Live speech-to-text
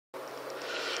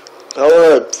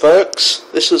Hello folks,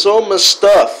 this is all my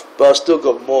stuff, but I still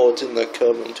got more. It's in that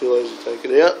cover. I'm too lazy to take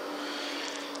it out.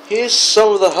 Here's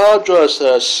some of the hard drives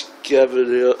that I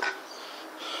scattered out.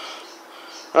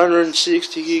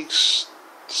 160 gigs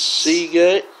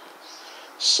Seagate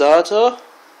SATA.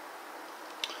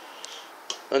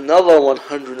 Another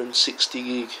 160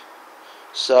 gig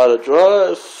SATA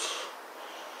drive.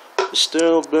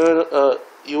 External burner,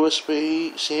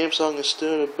 USB Samsung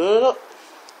external burner.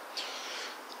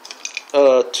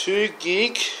 2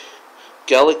 gig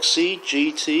Galaxy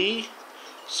GT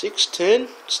 610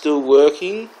 still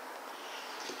working.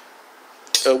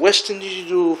 Western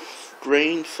Digital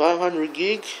Green 500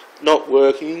 gig not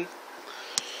working.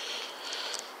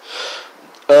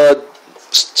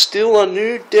 Still a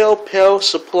new Dell power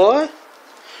supply,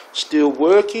 still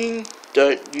working.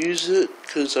 Don't use it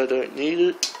because I don't need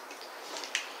it.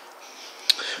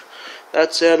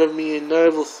 That's out of me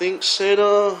Lenovo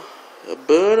ThinkCentre. A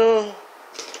burner.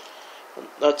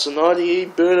 That's an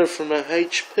IDE burner from a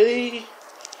HP.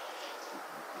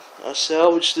 I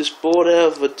salvaged this board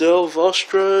out of a Dell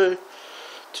Vostro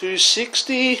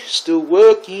 260, still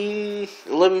working,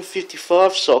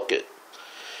 1155 socket.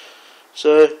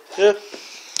 So, yeah.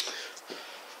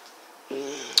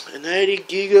 An 80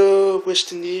 giga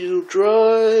Western Digital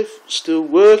drive, still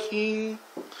working.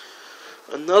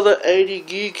 Another 80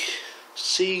 gig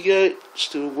Seagate,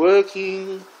 still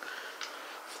working.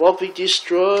 Floppy disk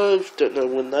drive, don't know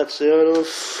when that's out of.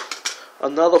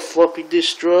 Another floppy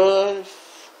disk drive.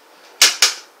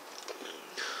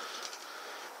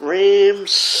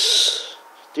 RAMs,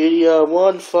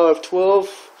 DDR1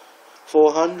 512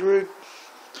 400.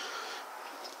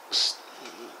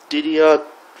 DDR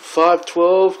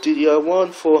 512,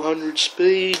 DDR1 400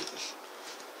 speed.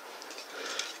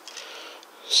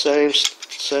 Same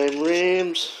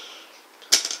RAMs.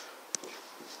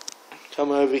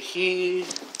 Come over here.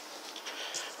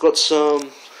 Got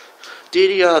some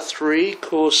DDR3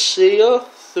 Corsair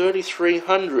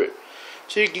 3300.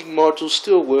 2 gig module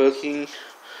still working.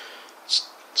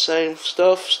 Same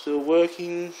stuff still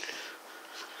working.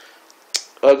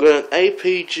 I got an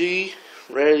APG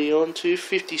Radeon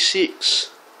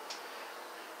 256.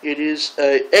 It is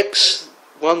a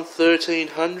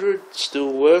X1300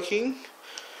 still working,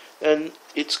 and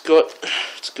it's got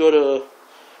a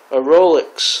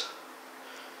Rolex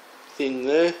thing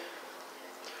there.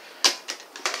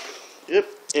 Yep,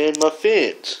 and my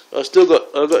fans. I've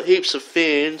got heaps of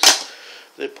fans.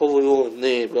 They're probably all in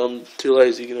there, but I'm too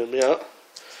lazy to get them out.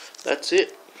 That's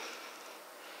it.